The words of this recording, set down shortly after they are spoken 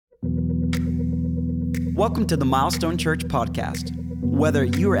Welcome to the Milestone Church podcast. Whether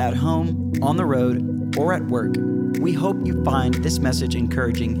you are at home, on the road, or at work, we hope you find this message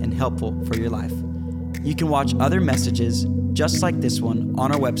encouraging and helpful for your life. You can watch other messages just like this one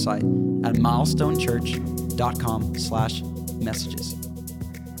on our website at milestonechurch.com/messages.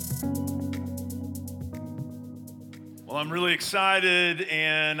 Well, I'm really excited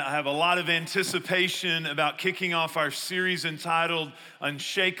and I have a lot of anticipation about kicking off our series entitled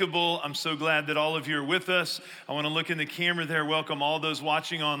Unshakable. I'm so glad that all of you are with us. I want to look in the camera there, welcome all those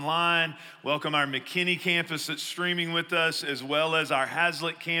watching online, welcome our McKinney campus that's streaming with us, as well as our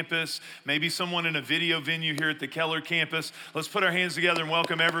Hazlitt campus, maybe someone in a video venue here at the Keller campus. Let's put our hands together and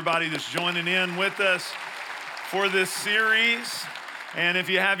welcome everybody that's joining in with us for this series. And if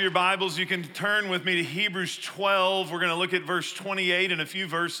you have your Bibles, you can turn with me to Hebrews 12. We're going to look at verse 28 and a few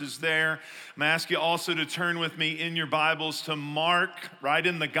verses there. I'm going to ask you also to turn with me in your Bibles to Mark, right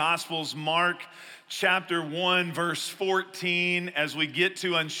in the Gospels, Mark chapter 1, verse 14. As we get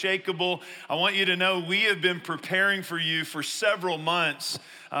to Unshakable, I want you to know we have been preparing for you for several months.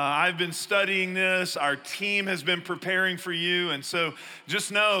 I've been studying this. Our team has been preparing for you. And so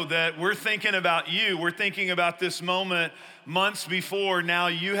just know that we're thinking about you. We're thinking about this moment months before now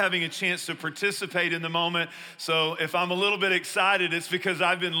you having a chance to participate in the moment. So if I'm a little bit excited, it's because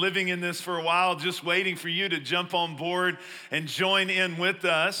I've been living in this for a while, just waiting for you to jump on board and join in with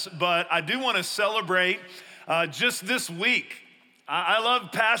us. But I do want to celebrate just this week. I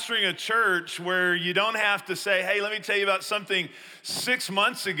love pastoring a church where you don't have to say, hey, let me tell you about something 6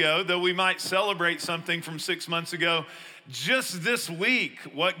 months ago, though we might celebrate something from 6 months ago. Just this week,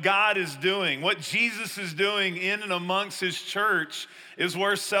 what God is doing, what Jesus is doing in and amongst his church is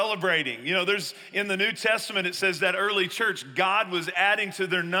worth celebrating. You know, there's in the New Testament, it says that early church, God was adding to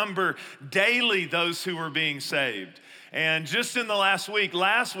their number daily those who were being saved. And just in the last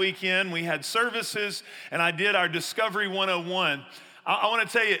weekend, we had services and I did our Discovery 101. I want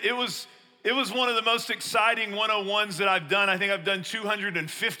to tell you, it was one of the most exciting 101s that I've done. I think I've done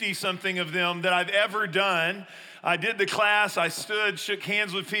 250 something of them that I've ever done. I did the class, I stood, shook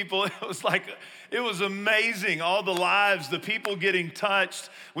hands with people. It was amazing, all the lives, the people getting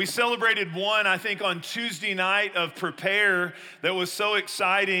touched. We celebrated one, I think, on Tuesday night of Prepare that was so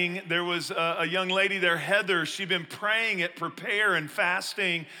exciting. There was a young lady there, Heather. She'd been praying at Prepare and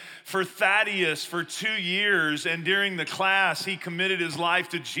fasting for Thaddeus for 2 years. And during the class, he committed his life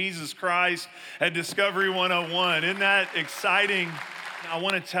to Jesus Christ at Discovery 101. Isn't that exciting? I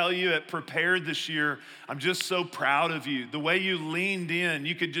want to tell you at Prepare this year, I'm just so proud of you. The way you leaned in,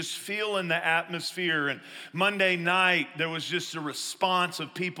 you could just feel in the atmosphere. And Monday night, there was just a response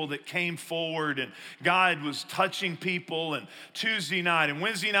of people that came forward and God was touching people. And Tuesday night and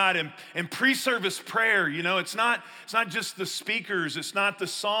Wednesday night and pre-service prayer, you know, it's not just the speakers, it's not the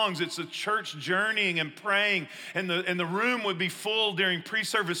songs, it's the church journeying and praying. And the room would be full during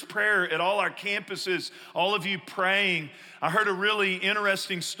pre-service prayer at all our campuses, all of you praying. I heard a really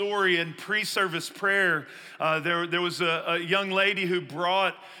interesting story in pre-service prayer. There was a young lady who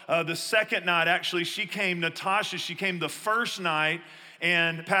brought the second night. Actually, she came, Natasha, she came the first night,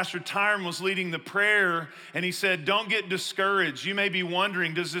 and Pastor Tyron was leading the prayer, and he said, don't get discouraged. You may be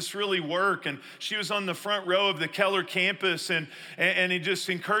wondering, does this really work? And she was on the front row of the Keller campus, and he just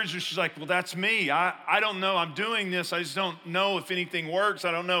encouraged her. She's like, well, that's me. I don't know. I'm doing this. I just don't know if anything works. I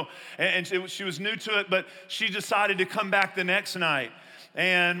don't know. And she was new to it, but she decided to come back the next night.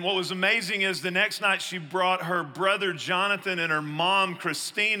 And what was amazing is the next night she brought her brother Jonathan and her mom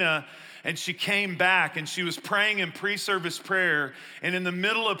Christina, and she came back and she was praying in pre-service prayer. And in the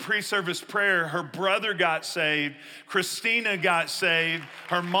middle of pre-service prayer, her brother got saved, Christina got saved,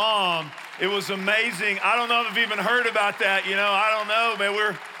 her mom. It was amazing. I don't know if you've even heard about that. You know, I don't know, man.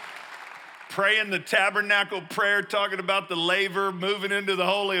 We're praying the tabernacle prayer, talking about the laver, moving into the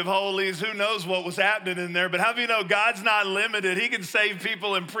Holy of Holies. Who knows what was happening in there? But how do you know God's not limited? He can save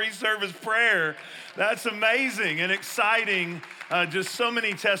people in pre-service prayer. That's amazing and exciting. Just so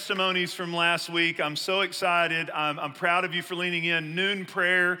many testimonies from last week. I'm so excited. I'm proud of you for leaning in. Noon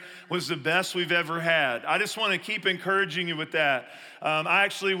prayer was the best we've ever had. I just want to keep encouraging you with that. I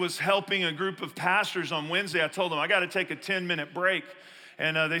actually was helping a group of pastors on Wednesday. I told them I got to take a 10-minute break.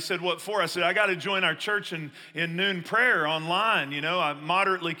 And they said, what for? I said, I got to join our church in noon prayer online. You know, I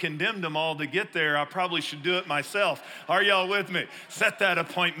moderately condemned them all to get there. I probably should do it myself. Are y'all with me? Set that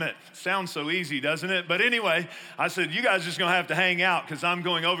appointment. Sounds so easy, doesn't it? But anyway, I said, you guys just going to have to hang out because I'm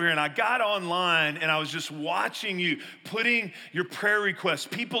going over here. And I got online and I was just watching you, putting your prayer requests,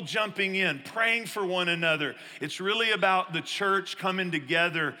 people jumping in, praying for one another. It's really about the church coming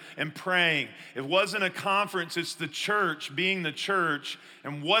together and praying. It wasn't a conference. It's the church being the church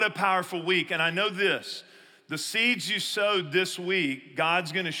And what a powerful week. And I know this, the seeds you sowed this week,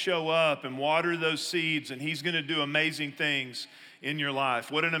 God's gonna show up and water those seeds, and he's gonna do amazing things in your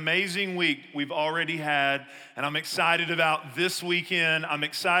life. What an amazing week we've already had, and I'm excited about this weekend. I'm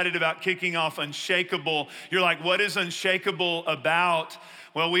excited about kicking off Unshakable. You're like, what is Unshakable about?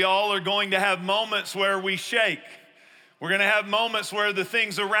 Well, we all are going to have moments where we shake. We're gonna have moments where the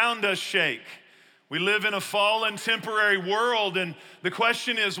things around us shake. We live in a fallen, temporary world, and the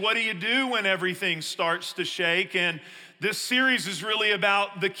question is, what do you do when everything starts to shake? And this series is really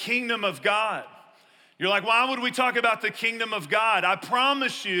about the kingdom of God. You're like, why would we talk about the kingdom of God? I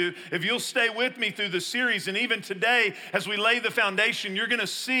promise you, if you'll stay with me through the series, and even today, as we lay the foundation, you're gonna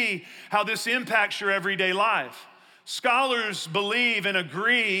see how this impacts your everyday life. Scholars believe and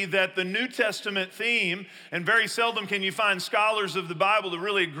agree that the New Testament theme, and very seldom can you find scholars of the Bible that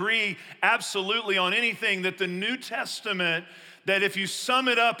really agree absolutely on anything, that the New Testament, that if you sum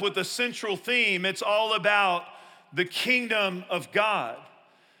it up with a central theme, it's all about the kingdom of God.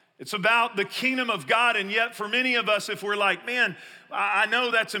 It's about the kingdom of God, and yet for many of us, if we're like, man, I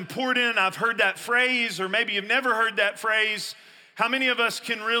know that's important, I've heard that phrase, or maybe you've never heard that phrase, how many of us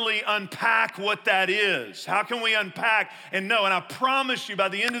can really unpack what that is? How can we unpack and know? And I promise you, by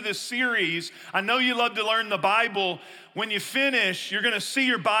the end of this series, I know you love to learn the Bible. When you finish, you're gonna see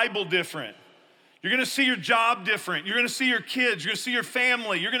your Bible different. You're gonna see your job different. You're gonna see your kids. You're gonna see your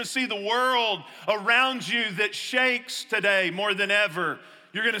family. You're gonna see the world around you that shakes today more than ever.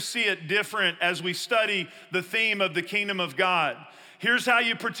 You're gonna see it different as we study the theme of the kingdom of God. Here's how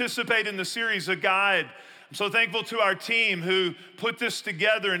you participate in the series, a guide. I'm so thankful to our team who put this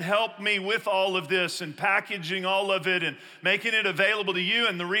together and helped me with all of this and packaging all of it and making it available to you.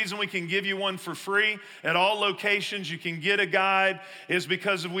 And the reason we can give you one for free at all locations, you can get a guide, is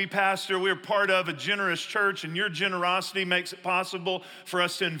because we're part of a generous church, and your generosity makes it possible for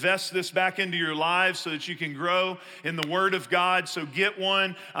us to invest this back into your lives so that you can grow in the Word of God. So get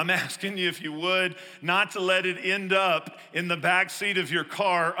one. I'm asking you, if you would, not to let it end up in the back seat of your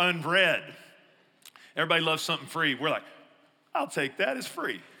car unread. Everybody loves something free. We're like, I'll take that, it's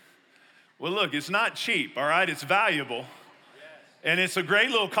free. Well, look, it's not cheap, all right? It's valuable. And it's a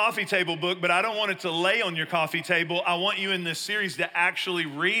great little coffee table book, but I don't want it to lay on your coffee table. I want you in this series to actually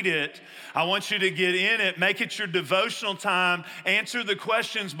read it. I want you to get in it, make it your devotional time, answer the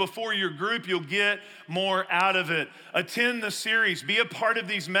questions before your group. You'll get more out of it. Attend the series, be a part of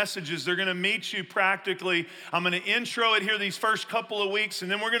these messages. They're gonna meet you practically. I'm gonna intro it here these first couple of weeks,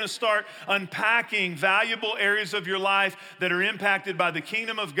 and then we're gonna start unpacking valuable areas of your life that are impacted by the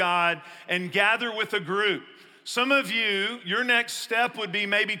kingdom of God, and gather with a group. Some of you, your next step would be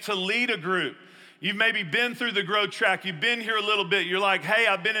maybe to lead a group. You've maybe been through the growth track. You've been here a little bit. You're like, hey,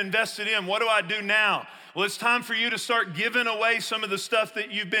 I've been invested in. What do I do now? Well, it's time for you to start giving away some of the stuff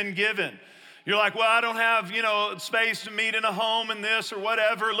that you've been given. You're like, well, I don't have, space to meet in a home and this or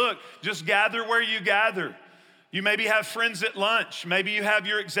whatever. Look, just gather where you gather. You maybe have friends at lunch. Maybe you have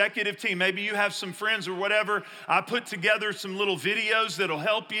your executive team. Maybe you have some friends or whatever. I put together some little videos that'll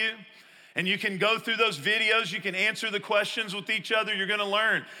help you. And you can go through those videos, you can answer the questions with each other, you're gonna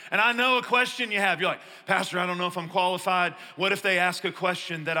learn. And I know a question you have, you're like, Pastor, I don't know if I'm qualified. What if they ask a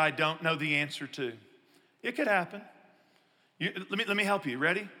question that I don't know the answer to? It could happen. Let me help you,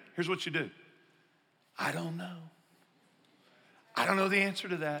 ready? Here's what you do. I don't know. I don't know the answer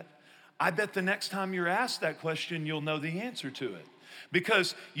to that. I bet the next time you're asked that question, you'll know the answer to it.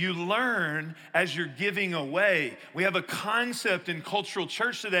 Because you learn as you're giving away. We have a concept in cultural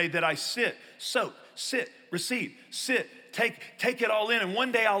church today that I sit, receive, sit, take it all in. And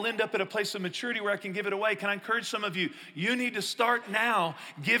one day I'll end up at a place of maturity where I can give it away. Can I encourage some of you? You need to start now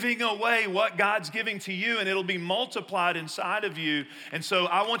giving away what God's giving to you, and it'll be multiplied inside of you. And so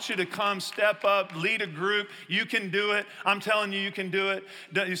I want you to come, step up, lead a group. You can do it. I'm telling you, you can do it.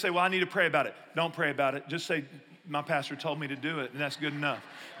 You say, well, I need to pray about it. Don't pray about it. Just say, my pastor told me to do it, and that's good enough.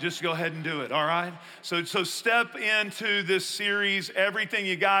 Just go ahead and do it, all right? So step into this series, everything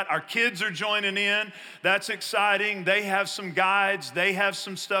you got. Our kids are joining in. That's exciting. They have some guides. They have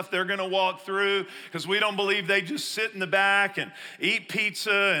some stuff they're gonna walk through, because we don't believe they just sit in the back and eat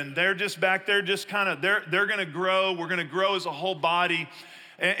pizza, and they're just back there just kind of, they're gonna grow. We're gonna grow as a whole body.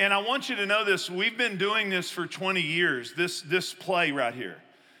 And I want you to know this. We've been doing this for 20 years, this play right here.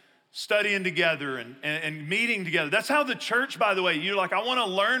 Studying together and meeting together. That's how the church, by the way, you're like, I want to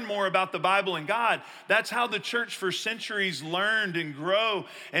learn more about the Bible and God. That's how the church for centuries learned and grow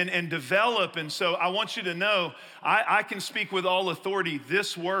and develop. And so I want you to know, I can speak with all authority.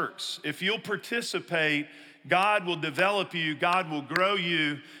 This works. If you'll participate, God will develop you, God will grow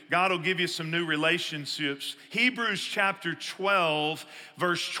you, God will give you some new relationships. Hebrews chapter 12,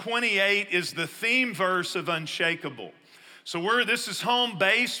 verse 28 is the theme verse of Unshakable. So this is home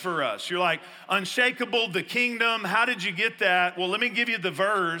base for us. You're like, unshakable, the kingdom, how did you get that? Well, let me give you the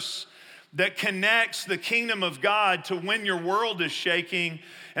verse that connects the kingdom of God to when your world is shaking.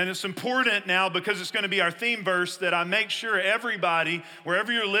 And it's important now because it's going to be our theme verse that I make sure everybody,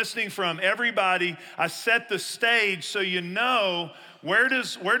 wherever you're listening from, everybody, I set the stage so you know where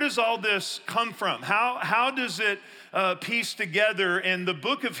does all this come from? How does it piece together? In the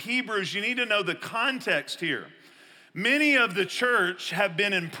book of Hebrews, you need to know the context here. Many of the church have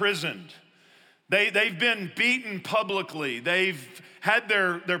been imprisoned. They've been beaten publicly. They've had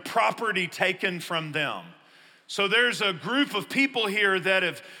their property taken from them. So there's a group of people here that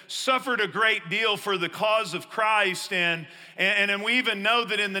have suffered a great deal for the cause of Christ. And we even know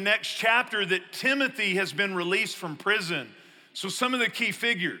that in the next chapter that Timothy has been released from prison. So some of the key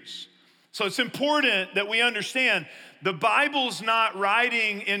figures. So it's important that we understand the Bible's not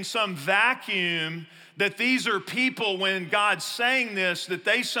writing in some vacuum that these are people, when God's saying this, that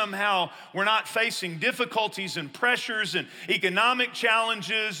they somehow were not facing difficulties and pressures and economic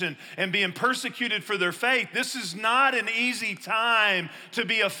challenges and being persecuted for their faith. This is not an easy time to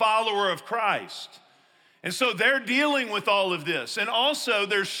be a follower of Christ. And so they're dealing with all of this. And also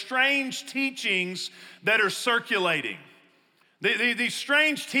there's strange teachings that are circulating. These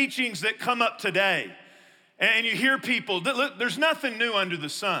strange teachings that come up today. And you hear people, look, there's nothing new under the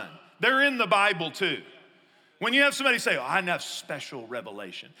sun. They're in the Bible too. When you have somebody say, I have special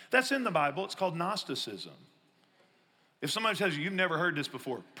revelation, that's in the Bible. It's called Gnosticism. If somebody tells you, you've never heard this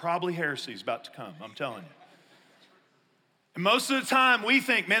before, probably heresy is about to come, I'm telling you. And most of the time we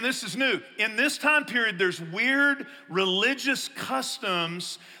think, man, this is new. In this time period, there's weird religious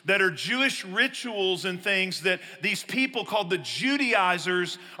customs that are Jewish rituals and things that these people called the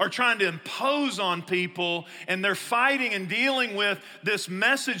Judaizers are trying to impose on people, and they're fighting and dealing with this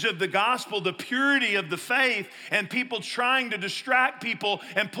message of the gospel, the purity of the faith, and people trying to distract people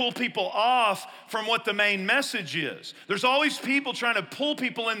and pull people off from what the main message is. There's always people trying to pull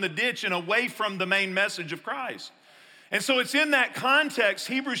people in the ditch and away from the main message of Christ. And so it's in that context,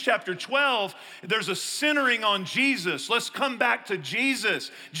 Hebrews chapter 12, there's a centering on Jesus. Let's come back to Jesus.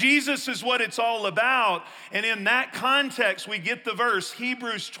 Jesus is what it's all about. And in that context, we get the verse,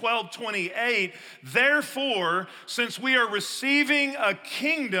 Hebrews 12:28. Therefore, since we are receiving a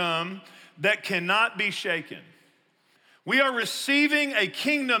kingdom that cannot be shaken. We are receiving a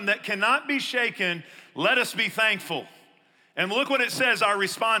kingdom that cannot be shaken. Let us be thankful. And look what it says, our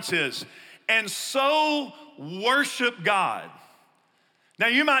response is, and so worship God. Now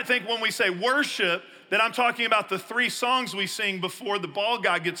you might think when we say worship that I'm talking about the 3 songs we sing before the bald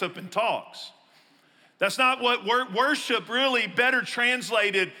guy gets up and talks. That's not what worship really, better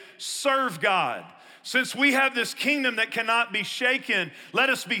translated, serve God. Since we have this kingdom that cannot be shaken,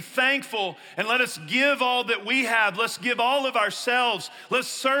 let us be thankful and let us give all that we have. Let's give all of ourselves. Let's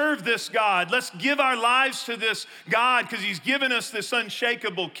serve this God. Let's give our lives to this God because He's given us this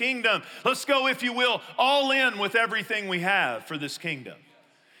unshakable kingdom. Let's go, if you will, all in with everything we have for this kingdom.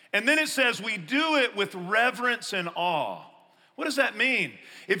 And then it says we do it with reverence and awe. What does that mean?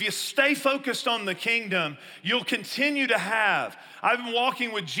 If you stay focused on the kingdom, you'll continue to have. I've been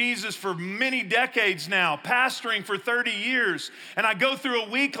walking with Jesus for many decades now, pastoring for 30 years, and I go through a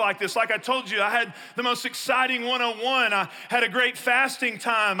week like this. Like I told you, I had the most exciting one-on-one. I had a great fasting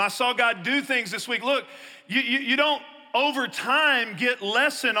time. I saw God do things this week. Look, you don't over time get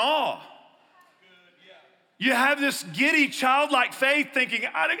less in awe. You have this giddy, childlike faith thinking,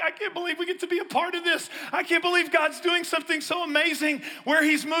 I can't believe we get to be a part of this. I can't believe God's doing something so amazing where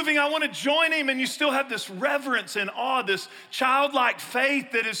He's moving. I want to join Him. And you still have this reverence and awe, this childlike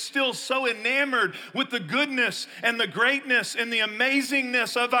faith that is still so enamored with the goodness and the greatness and the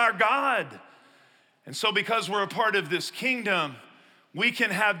amazingness of our God. And so because we're a part of this kingdom, we can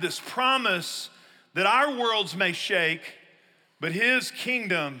have this promise that our worlds may shake, but His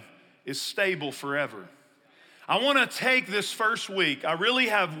kingdom is stable forever. I want to take this first week. I really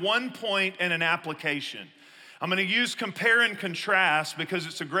have one point and an application. I'm going to use compare and contrast because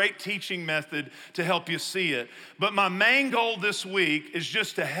it's a great teaching method to help you see it. But my main goal this week is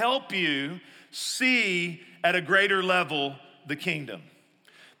just to help you see at a greater level the kingdom.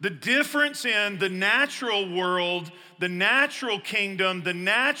 The difference in the natural world, the natural kingdom, the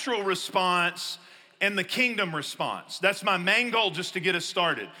natural response, and the kingdom response. That's my main goal, just to get us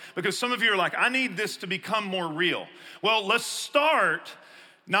started. Because some of you are like, I need this to become more real. Well, let's start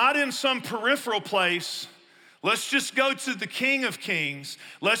not in some peripheral place. Let's just go to the King of Kings.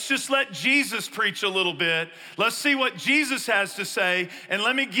 Let's just let Jesus preach a little bit. Let's see what Jesus has to say. And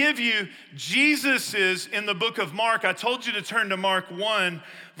let me give you Jesus's in the book of Mark. I told you to turn to Mark 1,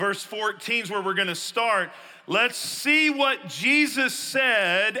 verse 14 is where we're going to start. Let's see what Jesus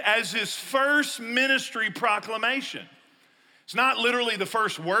said as his first ministry proclamation. It's not literally the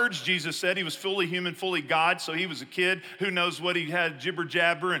first words Jesus said. He was fully human, fully God, so he was a kid. Who knows what he had jibber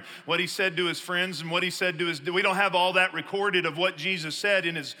jabber and what he said to his friends and what he said to his... We don't have all that recorded of what Jesus said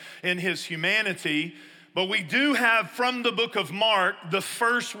in his humanity, but we do have from the book of Mark the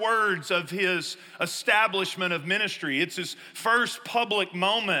first words of his establishment of ministry. It's his first public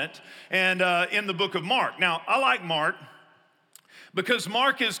moment and in the book of Mark. Now, I like Mark because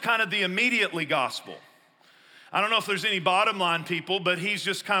Mark is kind of the immediately gospel. I don't know if there's any bottom line people, but he's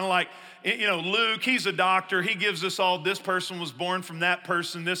just kind of like, Luke, he's a doctor. He gives us all, this person was born from that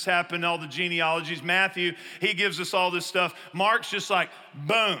person. This happened, all the genealogies. Matthew, he gives us all this stuff. Mark's just like,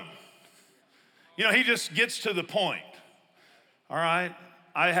 boom. He just gets to the point. All right.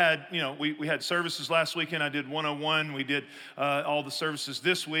 I had, we had services last weekend. I did 101. We did all the services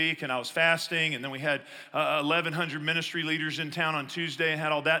this week, and I was fasting. And then we had 1,100 ministry leaders in town on Tuesday and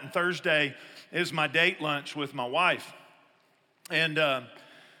had all that. And Thursday is my date lunch with my wife. And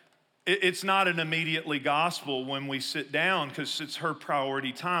it's not an immediately gospel when we sit down because it's her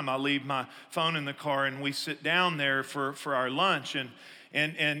priority time. I leave my phone in the car and we sit down there for our lunch. And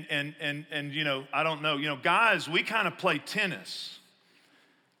I don't know, guys, we kind of play tennis.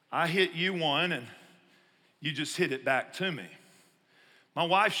 I hit you one and you just hit it back to me. My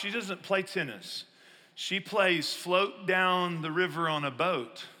wife, she doesn't play tennis. She plays float down the river on a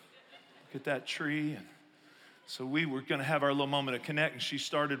boat. Look at that tree. And so we were going to have our little moment of connect, and she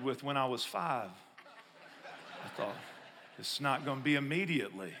started with when I was 5. I thought, it's not going to be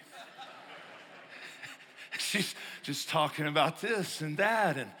immediately. She's just talking about this and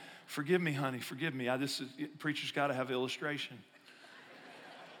that, and forgive me, honey, forgive me. Preacher's got to have illustration.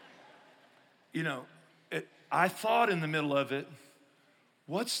 I thought in the middle of it,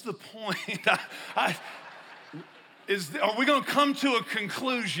 what's the point? Are we going to come to a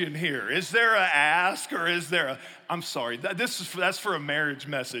conclusion here? Is there a ask or is there I'm sorry, that's for a marriage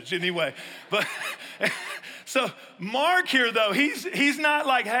message anyway. But so Mark here though, he's not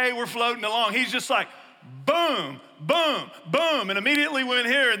like, hey, we're floating along. He's just like, boom, boom, boom, and immediately went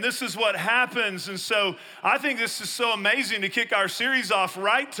here, and this is what happens. And so I think this is so amazing to kick our series off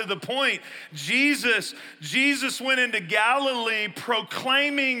right to the point. Jesus went into Galilee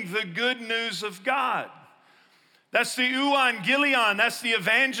proclaiming the good news of God. That's the euangelion, that's the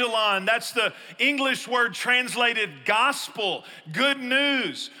evangelon, that's the English word translated gospel, good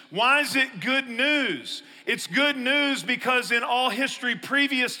news. Why is it good news? It's good news because in all history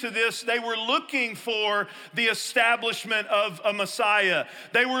previous to this, they were looking for the establishment of a Messiah.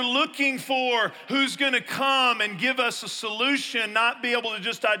 They were looking for who's going to come and give us a solution, not be able to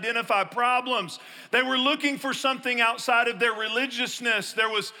just identify problems. They were looking for something outside of their religiousness.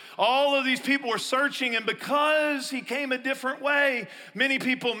 All of these people were searching, and because he came a different way, many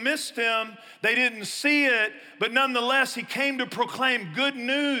people missed him. They didn't see it, but nonetheless, he came to proclaim good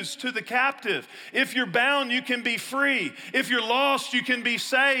news to the captive. If you're bound, you can be free. If you're lost, you can be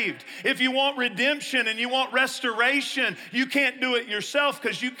saved. If you want redemption and you want restoration, you can't do it yourself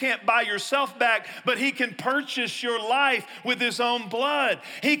because you can't buy yourself back, but he can purchase your life with his own blood.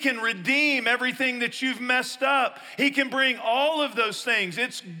 He can redeem everything that you've messed up. He can bring all of those things.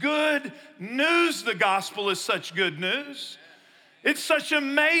 It's good news. The gospel is such good news. It's such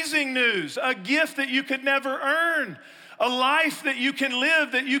amazing news, a gift that you could never earn, a life that you can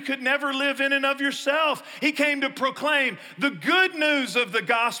live that you could never live in and of yourself. He came to proclaim the good news of the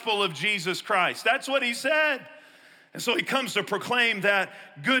gospel of Jesus Christ. That's what he said. And so he comes to proclaim that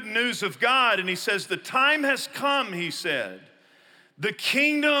good news of God, and he says, the time has come, he said. The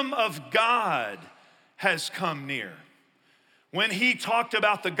kingdom of God has come near. When he talked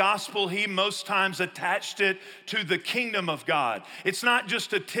about the gospel, he most times attached it to the kingdom of God. It's not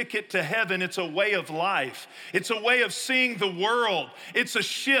just a ticket to heaven, it's a way of life. It's a way of seeing the world. It's a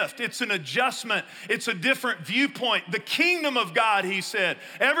shift, it's an adjustment, it's a different viewpoint. The kingdom of God, he said.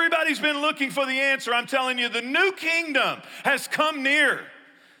 Everybody's been looking for the answer. I'm telling you, the new kingdom has come near.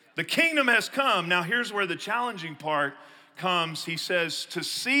 The kingdom has come. Now here's where the challenging part comes. He says, to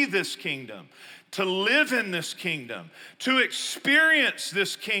see this kingdom, to live in this kingdom, to experience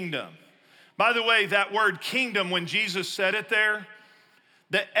this kingdom. By the way, that word kingdom, when Jesus said it there,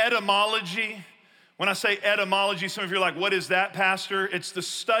 the etymology, when I say etymology, some of you are like, what is that, Pastor? It's the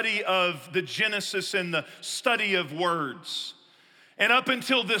study of the Genesis and the study of words. And up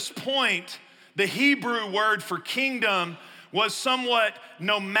until this point, The Hebrew word for kingdom was somewhat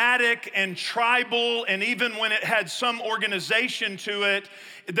nomadic and tribal, and even when it had some organization to it,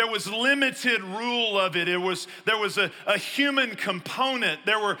 there was limited rule of it. There was a human component.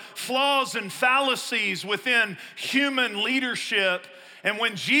 There were flaws and fallacies within human leadership. And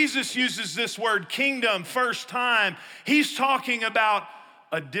when Jesus uses this word kingdom first time, he's talking about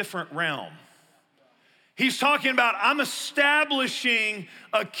a different realm. He's talking about, I'm establishing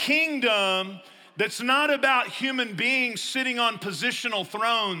a kingdom that's not about human beings sitting on positional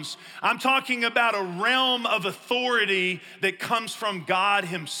thrones. I'm talking about a realm of authority that comes from God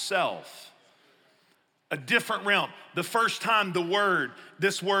himself. A different realm. The first time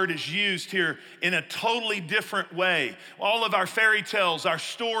this word is used here in a totally different way. All of our fairy tales, our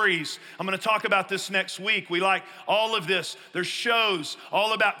stories, I'm gonna talk about this next week. We like all of this. There's shows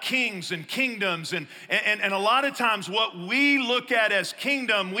all about kings and kingdoms. And a lot of times what we look at as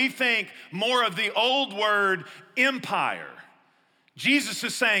kingdom, we think more of the old word empire. Jesus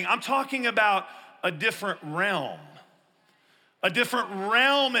is saying, I'm talking about a different realm. A different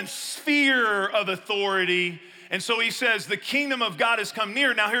realm and sphere of authority. And so he says, the kingdom of God has come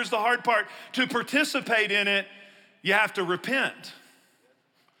near. Now here's the hard part. To participate in it, you have to repent.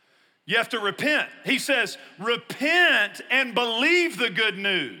 You have to repent. He says, repent and believe the good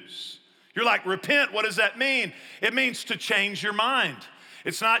news. You're like, repent, what does that mean? It means to change your mind.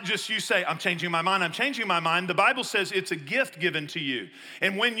 It's not just you say, I'm changing my mind, I'm changing my mind. The Bible says it's a gift given to you.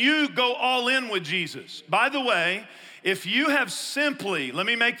 And when you go all in with Jesus, by the way, if you have simply, let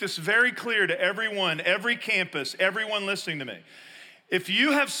me make this very clear to everyone, every campus, everyone listening to me. If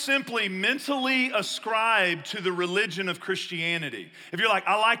you have simply mentally ascribed to the religion of Christianity, if you're like,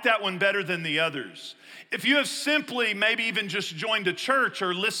 I like that one better than the others. If you have simply maybe even just joined a church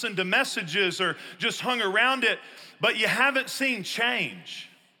or listened to messages or just hung around it, but you haven't seen change.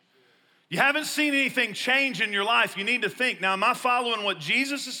 You haven't seen anything change in your life. You need to think, now am I following what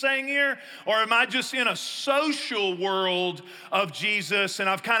Jesus is saying here? Or am I just in a social world of Jesus and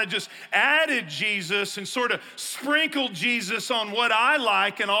I've kind of just added Jesus and sort of sprinkled Jesus on what I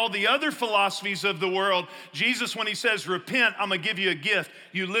like and all the other philosophies of the world? Jesus, when he says repent, I'm gonna give you a gift,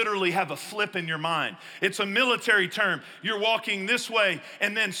 you literally have a flip in your mind. It's a military term. You're walking this way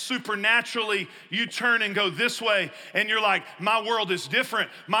and then supernaturally you turn and go this way and you're like, my world is different.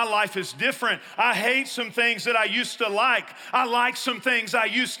 My life is different. I hate some things that I used to like. I like some things I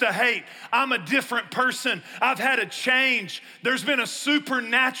used to hate. I'm a different person. I've had a change. There's been a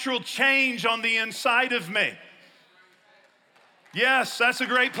supernatural change on the inside of me. Yes, that's a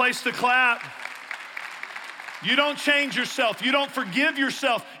great place to clap. You don't change yourself. You don't forgive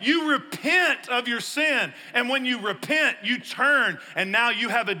yourself. You repent of your sin. And when you repent, you turn. And now you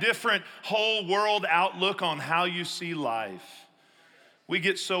have a different whole world outlook on how you see life. We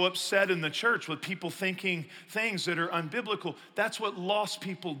get so upset in the church with people thinking things that are unbiblical. That's what lost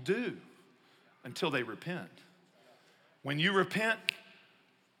people do until they repent. When you repent,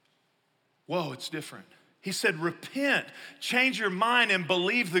 whoa, it's different. He said, repent, change your mind and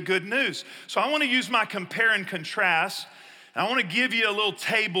believe the good news. So I want to use my compare and contrast. And I want to give you a little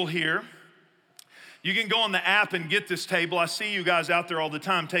table here. You can go on the app and get this table. I see you guys out there all the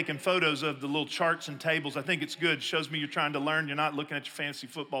time taking photos of the little charts and tables. I think it's good. It shows me you're trying to learn. You're not looking at your fancy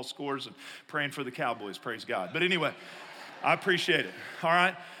football scores and praying for the Cowboys. Praise God. But anyway, I appreciate it. All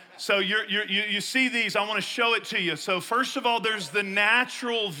right. So you see these. I want to show it to you. So first of all, there's the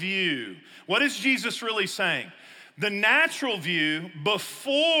natural view. What is Jesus really saying? The natural view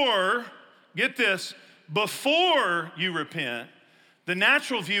before, get this, before you repent, the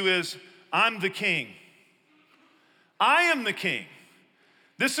natural view is, I'm the king. I am the king.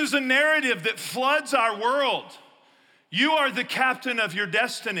 This is a narrative that floods our world. You are the captain of your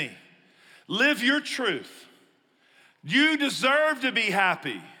destiny. Live your truth. You deserve to be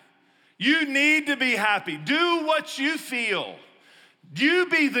happy. You need to be happy. Do what you feel. You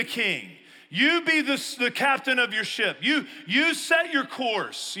be the king. You be the captain of your ship. You set your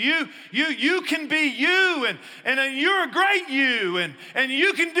course. You can be you, and you're a great you, and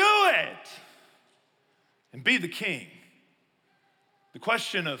you can do it. And be the king. The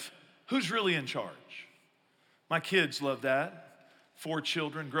question of who's really in charge. My kids love that. 4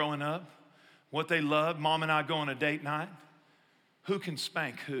 children growing up. What they love, mom and I go on a date night. Who can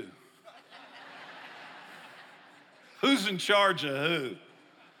spank who? Who's in charge of who?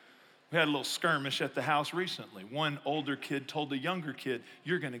 We had a little skirmish at the house recently. One older kid told a younger kid,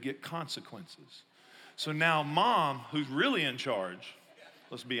 you're gonna get consequences. So now mom, who's really in charge,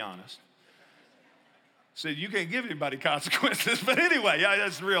 let's be honest, said you can't give anybody consequences. But anyway, yeah,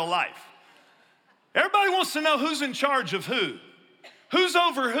 that's real life. Everybody wants to know who's in charge of who. Who's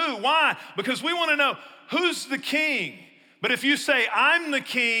over who? Why? Because we want to know who's the king. But if you say, I'm the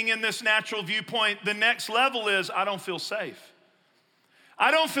king in this natural viewpoint, the next level is, I don't feel safe. I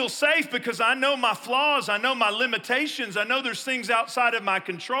don't feel safe because I know my flaws, I know my limitations, I know there's things outside of my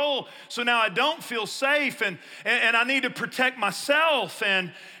control. So now I don't feel safe and I need to protect myself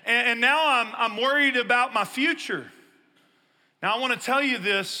and now I'm worried about my future. Now I want to tell you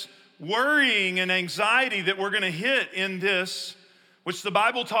this, worrying and anxiety that we're going to hit in this, which the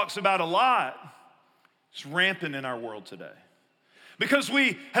Bible talks about a lot, is rampant in our world today. Because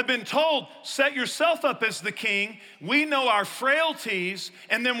we have been told, set yourself up as the king. We know our frailties,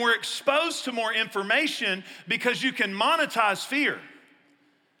 and then we're exposed to more information because you can monetize fear.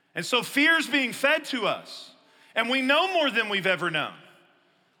 And so fear is being fed to us. And we know more than we've ever known.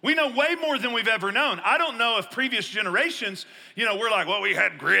 We know way more than we've ever known. I don't know if previous generations, we're like, well, we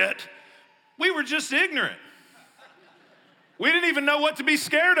had grit. We were just ignorant. We didn't even know what to be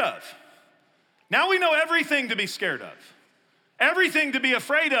scared of. Now we know everything to be scared of. Everything to be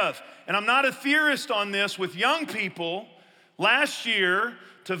afraid of. And I'm not a theorist on this. With young people, last year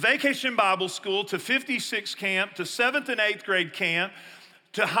to Vacation Bible School, to 56 camp, to 7th and 8th grade camp,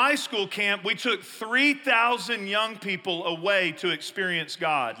 to high school camp, we took 3,000 young people away to experience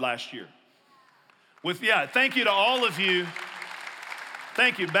God last year. Thank you to all of you.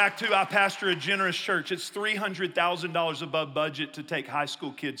 Thank you. Back to I pastor a generous church. It's $300,000 above budget to take high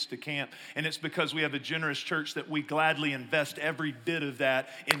school kids to camp. And it's because we have a generous church that we gladly invest every bit of that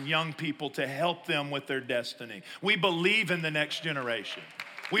in young people to help them with their destiny. We believe in the next generation.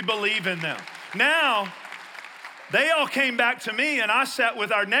 We believe in them. Now, they all came back to me and I sat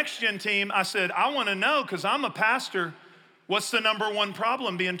with our next gen team. I said, I want to know, because I'm a pastor, what's the number one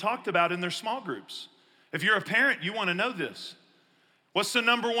problem being talked about in their small groups? If you're a parent, you want to know this. What's the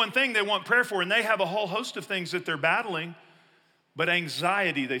number one thing they want prayer for? And they have a whole host of things that they're battling. But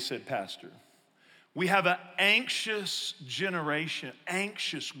anxiety, they said, Pastor. We have an anxious generation,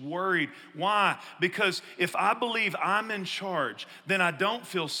 anxious, worried. Why? Because if I believe I'm in charge, then I don't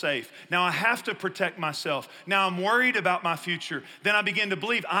feel safe. Now I have to protect myself. Now I'm worried about my future. Then I begin to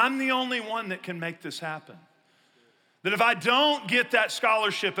believe I'm the only one that can make this happen. That if I don't get that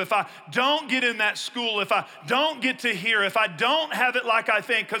scholarship, if I don't get in that school, if I don't get to here, if I don't have it like I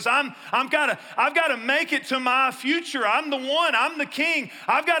think, because I've got to make it to my future. I'm the one, I'm the king.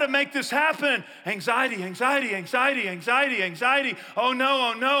 I've got to make this happen. Anxiety, anxiety, anxiety, anxiety, anxiety. Oh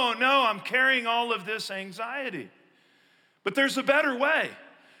no, oh no, oh no, I'm carrying all of this anxiety. But there's a better way.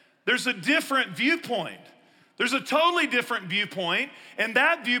 There's a different viewpoint. There's a totally different viewpoint, and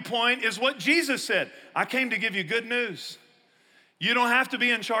that viewpoint is what Jesus said. I came to give you good news. You don't have to be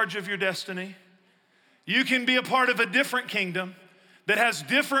in charge of your destiny. You can be a part of a different kingdom that has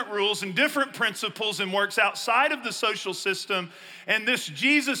different rules and different principles and works outside of the social system. And this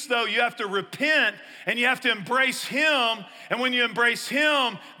Jesus, though, you have to repent and you have to embrace him. And when you embrace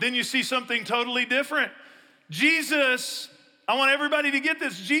him, then you see something totally different. Jesus, I want everybody to get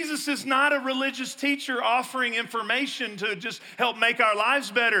this. Jesus is not a religious teacher offering information to just help make our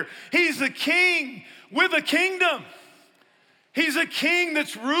lives better. He's a king with a kingdom. He's a king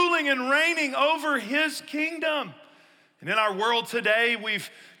that's ruling and reigning over his kingdom. And in our world today, we've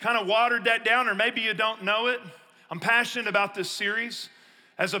kind of watered that down, or maybe you don't know it. I'm passionate about this series.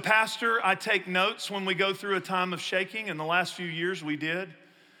 As a pastor, I take notes when we go through a time of shaking. In the last few years, we did.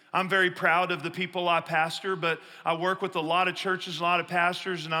 I'm very proud of the people I pastor, but I work with a lot of churches, a lot of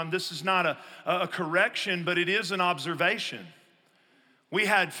pastors, and this is not a correction, but it is an observation. We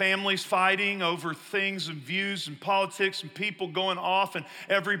had families fighting over things and views and politics and people going off and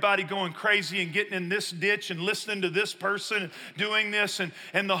everybody going crazy and getting in this ditch and listening to this person and doing this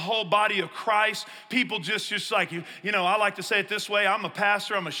and the whole body of Christ. People just like, I like to say it this way, I'm a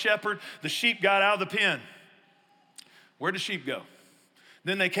pastor, I'm a shepherd. The sheep got out of the pen. Where'd the sheep go?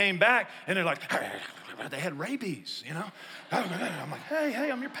 Then they came back and they're like, they had rabies, I'm like,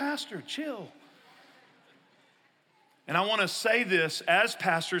 hey, I'm your pastor, chill. And I want to say this as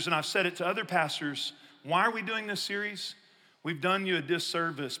pastors, and I've said it to other pastors, why are we doing this series? We've done you a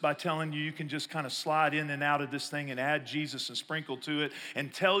disservice by telling you can just kind of slide in and out of this thing and add Jesus and sprinkle to it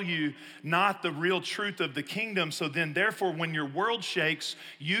and tell you not the real truth of the kingdom. So then therefore, when your world shakes,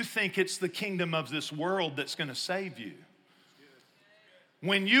 you think it's the kingdom of this world that's going to save you.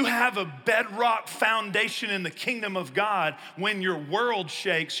 When you have a bedrock foundation in the kingdom of God, when your world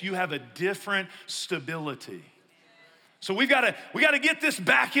shakes, you have a different stability. So we gotta get this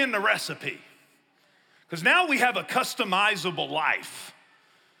back in the recipe. Because now we have a customizable life.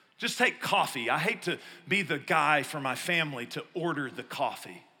 Just take coffee. I hate to be the guy for my family to order the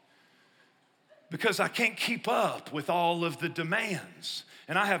coffee. because I can't keep up with all of the demands.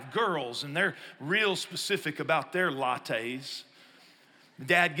 And I have girls, and they're real specific about their lattes.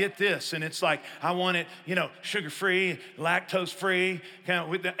 Dad, get this. And it's like, I want it, sugar-free, lactose-free.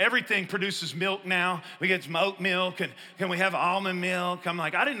 Everything produces milk now. We get some oat milk, and can we have almond milk? I'm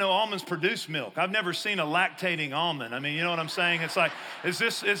like, I didn't know almonds produce milk. I've never seen a lactating almond. I mean, you know what I'm saying? It's like,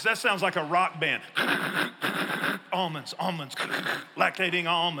 that sounds like a rock band. Almonds, lactating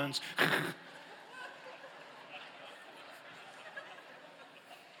almonds.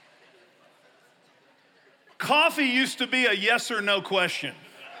 Coffee used to be a yes or no question.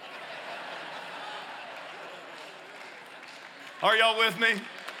 Are y'all with me?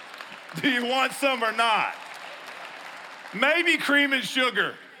 Do you want some or not? Maybe cream and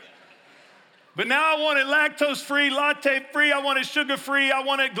sugar. But now I want it lactose-free, latte-free, I want it sugar-free, I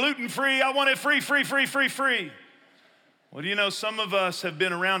want it gluten-free, I want it free. Well, do you know, some of us have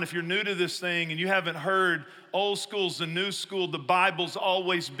been around, if you're new to this thing and you haven't heard old school's the new school, the Bible's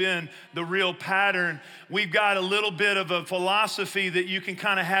always been the real pattern. We've got a little bit of a philosophy that you can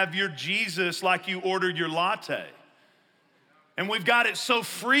kind of have your Jesus like you ordered your latte. And we've got it so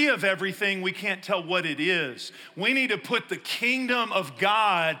free of everything, we can't tell what it is. We need to put the kingdom of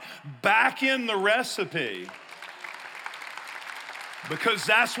God back in the recipe, because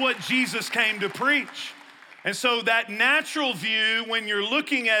that's what Jesus came to preach. And so that natural view, when you're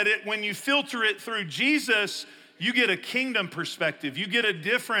looking at it, when you filter it through Jesus, you get a kingdom perspective. You get a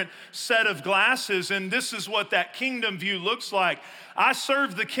different set of glasses, and this is what that kingdom view looks like. I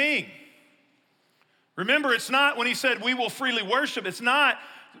serve the King. Remember, it's not when he said we will freely worship, it's not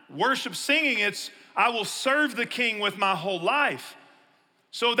worship singing, it's I will serve the King with my whole life.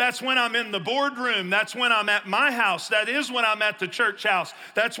 So that's when I'm in the boardroom. That's when I'm at my house. That is when I'm at the church house.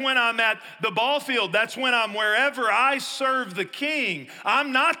 That's when I'm at the ball field. That's when I'm wherever. I serve the King.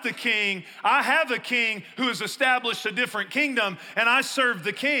 I'm not the king. I have a king who has established a different kingdom, and I serve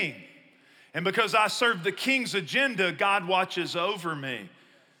the King. And because I serve the King's agenda, God watches over me.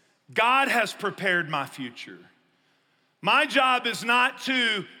 God has prepared my future. My job is not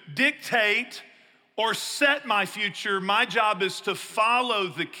to dictate or set my future. My job is to follow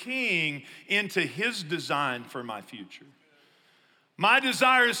the King into his design for my future. My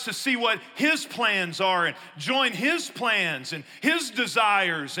desire is to see what his plans are and join his plans and his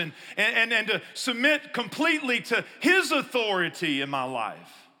desires and to submit completely to his authority in my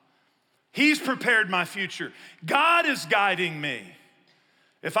life. He's prepared my future. God is guiding me.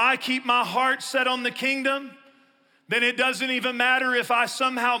 If I keep my heart set on the kingdom, then it doesn't even matter if I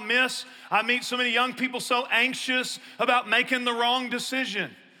somehow miss. I meet so many young people so anxious about making the wrong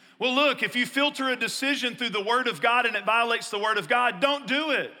decision. Well, look, if you filter a decision through the Word of God and it violates the Word of God, don't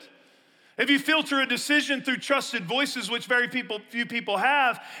do it. If you filter a decision through trusted voices, which few people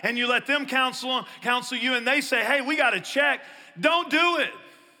have, and you let them counsel you and they say, hey, we got to check, don't do it.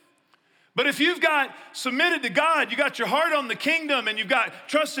 But if you've got submitted to God, you got your heart on the kingdom, and you've got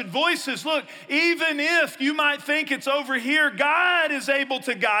trusted voices, look, even if you might think it's over here, God is able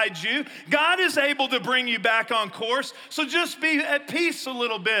to guide you. God is able to bring you back on course. So just be at peace a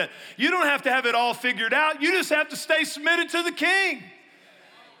little bit. You don't have to have it all figured out. You just have to stay submitted to the King.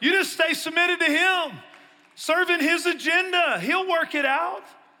 You just stay submitted to him, serving his agenda. He'll work it out.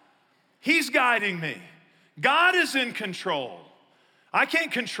 He's guiding me. God is in control. I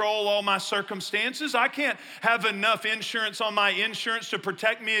can't control all my circumstances. I can't have enough insurance on my insurance to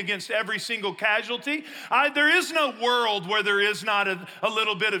protect me against every single casualty. There is no world where there is not a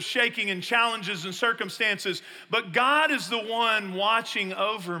little bit of shaking and challenges and circumstances, but God is the one watching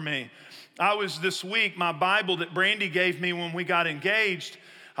over me. I was this week, my Bible that Brandy gave me when we got engaged,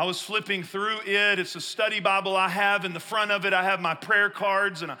 I was flipping through it. It's a study Bible I have. In the front of it, I have my prayer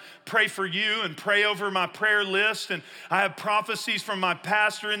cards, and I pray for you and pray over my prayer list. And I have prophecies from my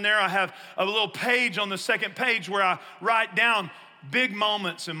pastor in there. I have a little page on the second page where I write down big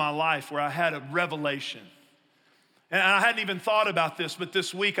moments in my life where I had a revelation. And I hadn't even thought about this, but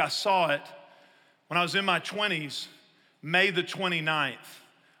this week I saw it when I was in my 20s, May the 29th.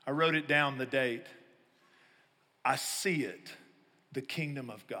 I wrote it down, the date. I see it. The kingdom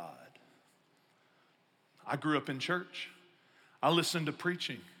of God. I grew up in church. I listened to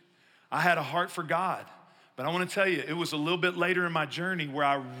preaching. I had a heart for God. But I want to tell you, it was a little bit later in my journey where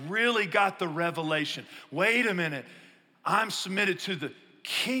I really got the revelation. Wait a minute. I'm submitted to the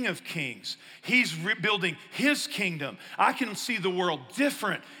King of Kings. He's rebuilding his kingdom. I can see the world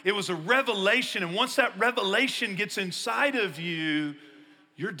different. It was a revelation. And once that revelation gets inside of you,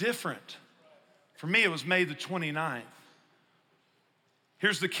 you're different. For me, it was May the 29th.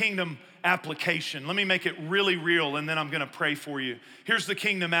 Here's the kingdom application. Let me make it really real, and then I'm gonna pray for you. Here's the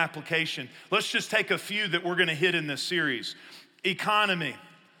kingdom application. Let's just take a few that we're gonna hit in this series. Economy.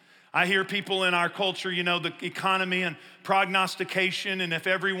 I hear people in our culture, the economy and prognostication, and if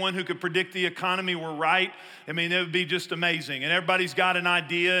everyone who could predict the economy were right, it would be just amazing. And everybody's got an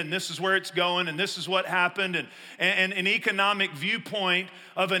idea, and this is where it's going, and this is what happened. And an economic viewpoint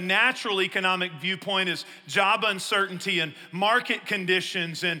of a natural economic viewpoint is job uncertainty and market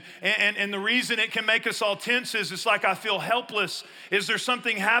conditions. And the reason it can make us all tense is it's like I feel helpless. Is there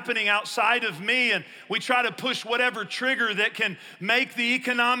something happening outside of me? And we try to push whatever trigger that can make the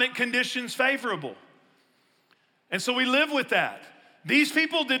economic conditions favorable. And so we live with that. These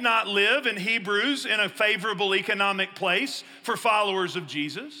people did not live in Hebrews in a favorable economic place for followers of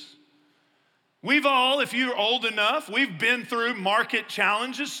Jesus. We've all, if you're old enough, we've been through market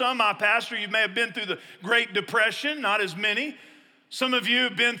challenges. Some, my pastor, you may have been through the Great Depression, not as many. Some of you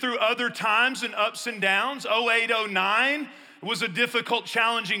have been through other times and ups and downs. 08, 09 was a difficult,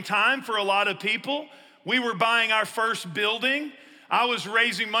 challenging time for a lot of people. We were buying our first building. I was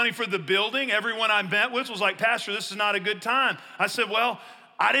raising money for the building. Everyone I met with was like, Pastor, this is not a good time. I said, well,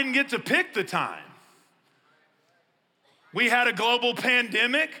 I didn't get to pick the time. We had a global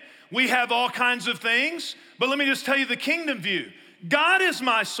pandemic. We have all kinds of things. But let me just tell you the kingdom view. God is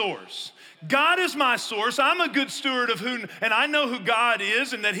my source. God is my source. I'm a good steward of and I know who God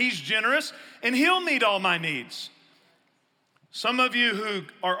is and that He's generous, and He'll meet all my needs. Some of you who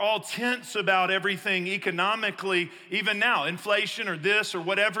are all tense about everything economically, even now, inflation or this or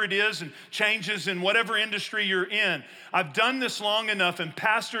whatever it is, and changes in whatever industry you're in. I've done this long enough and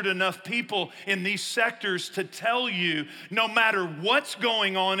pastored enough people in these sectors to tell you, no matter what's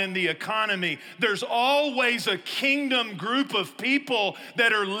going on in the economy, there's always a kingdom group of people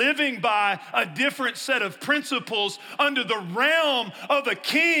that are living by a different set of principles under the realm of a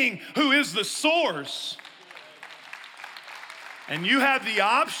king who is the source. And you have the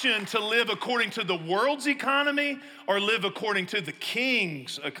option to live according to the world's economy or live according to the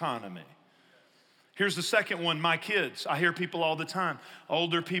king's economy. Here's the second one, my kids. I hear people all the time,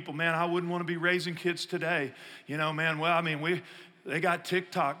 older people, man, I wouldn't want to be raising kids today. They got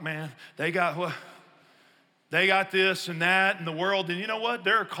TikTok, man. They got this and that in the world. And you know what?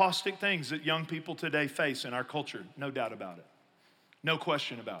 There are caustic things that young people today face in our culture, no doubt about it. No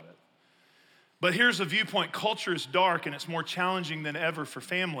question about it. But here's a viewpoint. Culture is dark and it's more challenging than ever for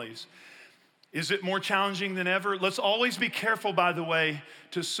families. Is it more challenging than ever? Let's always be careful, by the way,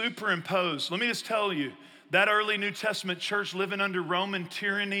 to superimpose. Let me just tell you, that early New Testament church living under Roman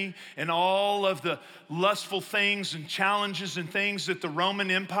tyranny and all of the lustful things and challenges and things that the Roman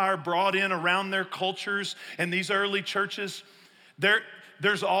Empire brought in around their cultures and these early churches,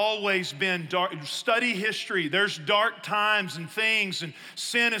 there's always been dark. Study history. There's dark times and things, and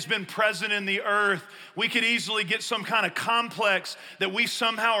sin has been present in the earth. We could easily get some kind of complex that we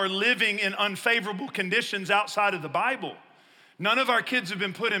somehow are living in unfavorable conditions outside of the Bible. None of our kids have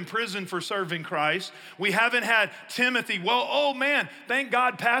been put in prison for serving Christ. We haven't had Timothy. Well, oh man, thank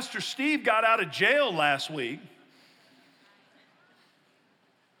God Pastor Steve got out of jail last week.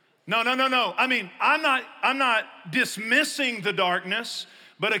 No. I'm not dismissing the darkness,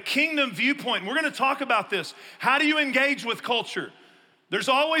 but a kingdom viewpoint. We're going to talk about this. How do you engage with culture? There's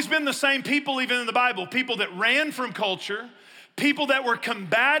always been the same people, even in the Bible, people that ran from culture, people that were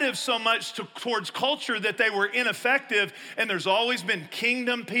combative so much towards culture that they were ineffective, and there's always been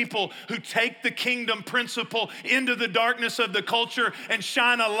kingdom people who take the kingdom principle into the darkness of the culture and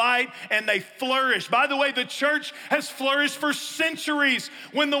shine a light, and they flourish. By the way, the church has flourished for centuries.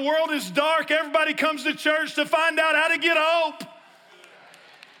 When the world is dark, everybody comes to church to find out how to get hope.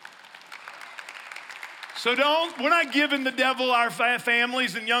 So we're not giving the devil our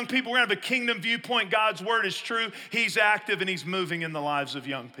families and young people. We're gonna have a kingdom viewpoint. God's word is true. He's active and he's moving in the lives of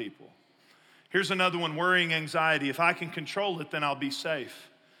young people. Here's another one, worrying anxiety. If I can control it, then I'll be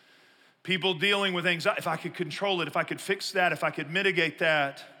safe. People dealing with anxiety, if I could control it, if I could fix that, if I could mitigate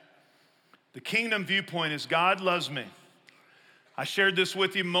that. The kingdom viewpoint is God loves me. I shared this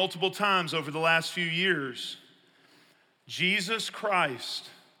with you multiple times over the last few years. Jesus Christ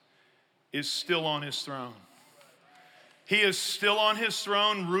is still on his throne. He is still on his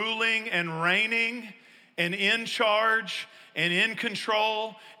throne, ruling and reigning and in charge and in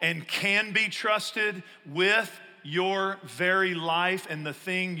control and can be trusted with your very life and the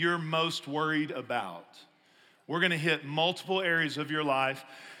thing you're most worried about. We're gonna hit multiple areas of your life.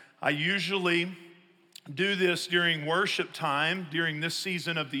 I usually do this during worship time, during this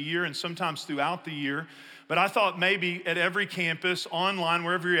season of the year and sometimes throughout the year. But I thought maybe at every campus, online,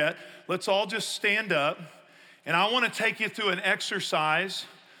 wherever you're at, let's all just stand up And I want to take you through an exercise.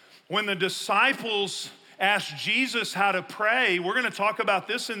 When the disciples asked Jesus how to pray, we're going to talk about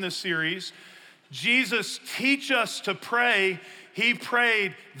this in this series. Jesus, teach us to pray. He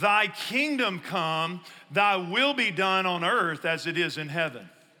prayed, thy kingdom come, thy will be done on earth as it is in heaven.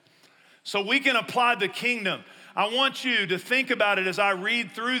 So we can apply the kingdom. I want you to think about it as I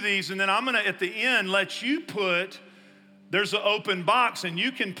read through these, and then I'm gonna, at the end, let you there's an open box, and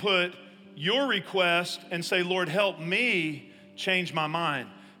you can put your request and say, Lord, help me change my mind.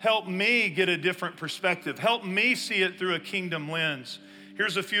 Help me get a different perspective. Help me see it through a kingdom lens.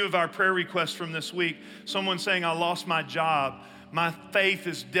 Here's a few of our prayer requests from this week. Someone saying, I lost my job. My faith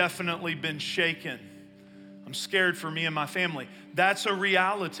has definitely been shaken. I'm scared for me and my family. That's a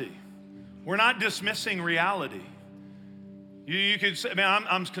reality. We're not dismissing reality. You could say, man,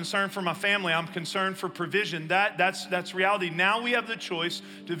 I'm concerned for my family. I'm concerned for provision. That's reality. Now we have the choice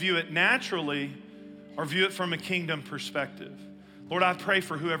to view it naturally or view it from a kingdom perspective. Lord, I pray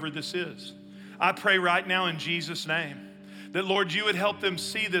for whoever this is. I pray right now in Jesus' name that, Lord, you would help them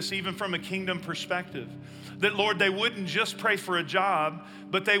see this even from a kingdom perspective. That, Lord, they wouldn't just pray for a job,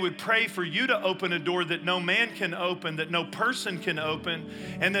 but they would pray for you to open a door that no man can open, that no person can open,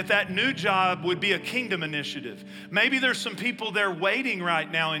 and that new job would be a kingdom initiative. Maybe there's some people there waiting right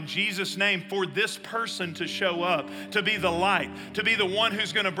now in Jesus' name for this person to show up, to be the light, to be the one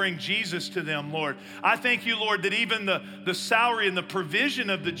who's gonna bring Jesus to them, Lord. I thank you, Lord, that even the salary and the provision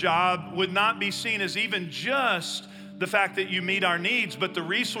of the job would not be seen as even just the fact that you meet our needs, but the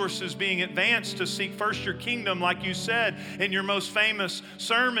resources being advanced to seek first your kingdom, like you said in your most famous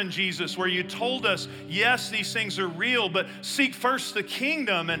sermon, Jesus, where you told us, yes, these things are real, but seek first the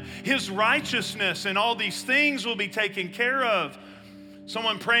kingdom and his righteousness, and all these things will be taken care of.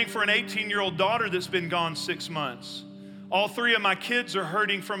 Someone praying for an 18-year-old daughter that's been gone 6 months. All 3 of my kids are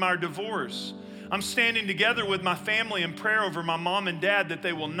hurting from our divorce. I'm standing together with my family in prayer over my mom and dad that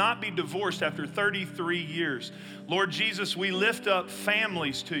they will not be divorced after 33 years. Lord Jesus, we lift up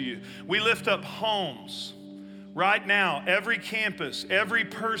families to you. We lift up homes. Right now, every campus, every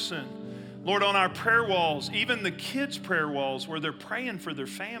person, Lord, on our prayer walls, even the kids' prayer walls where they're praying for their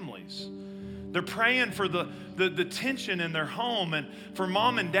families. They're praying for the tension in their home and for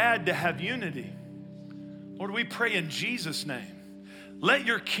mom and dad to have unity. Lord, we pray in Jesus' name. Let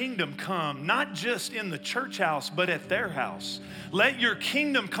your kingdom come, not just in the church house, but at their house. Let your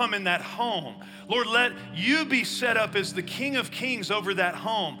kingdom come in that home. Lord, let you be set up as the King of Kings over that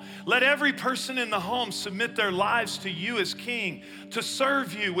home. Let every person in the home submit their lives to you as King, to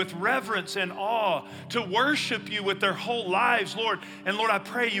serve you with reverence and awe, to worship you with their whole lives, Lord. And Lord, I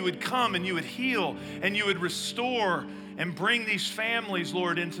pray you would come and you would heal and you would restore and bring these families,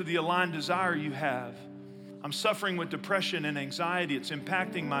 Lord, into the aligned desire you have. I'm suffering with depression and anxiety. It's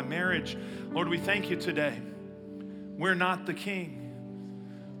impacting my marriage. Lord, we thank you today. We're not the king.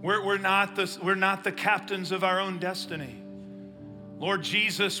 We're not the captains of our own destiny. Lord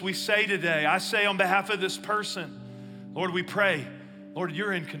Jesus, we say today, I say on behalf of this person, Lord, we pray, Lord,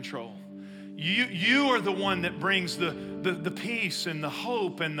 you're in control. You are the one that brings the peace and the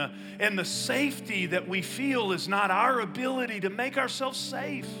hope and the safety that we feel is not our ability to make ourselves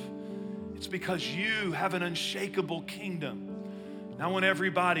safe. It's because you have an unshakable kingdom. And I want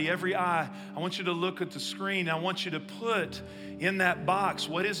everybody, every eye, I want you to look at the screen. I want you to put in that box,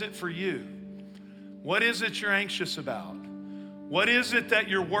 what is it for you? What is it you're anxious about? What is it that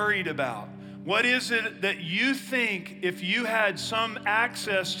you're worried about? What is it that you think if you had some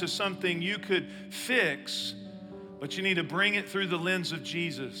access to something you could fix, but you need to bring it through the lens of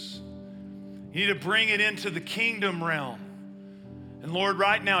Jesus? You need to bring it into the kingdom realm. And Lord,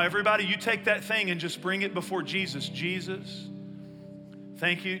 right now, everybody, you take that thing and just bring it before Jesus. Jesus,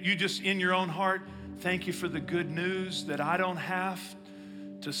 thank you. You just, in your own heart, thank you for the good news that I don't have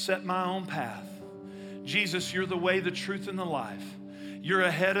to set my own path. Jesus, you're the way, the truth, and the life. You're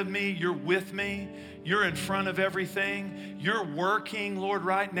ahead of me. You're with me. You're in front of everything. You're working, Lord,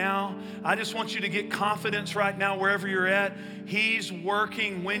 right now. I just want you to get confidence right now wherever you're at. He's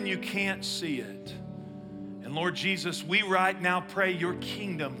working when you can't see it. And Lord Jesus, we right now pray your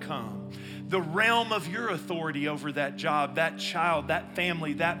kingdom come. The realm of your authority over that job, that child, that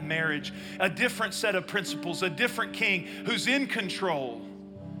family, that marriage, a different set of principles, a different king who's in control.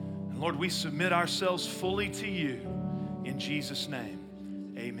 And Lord, we submit ourselves fully to you in Jesus' name.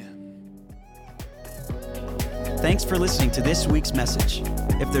 Amen. Thanks for listening to this week's message.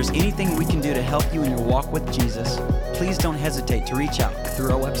 If there's anything we can do to help you in your walk with Jesus, please don't hesitate to reach out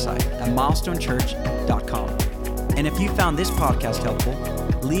through our website at milestonechurch.com. And if you found this podcast helpful,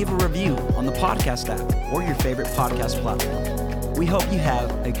 leave a review on the podcast app or your favorite podcast platform. We hope you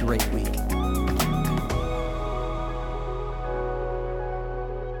have a great week.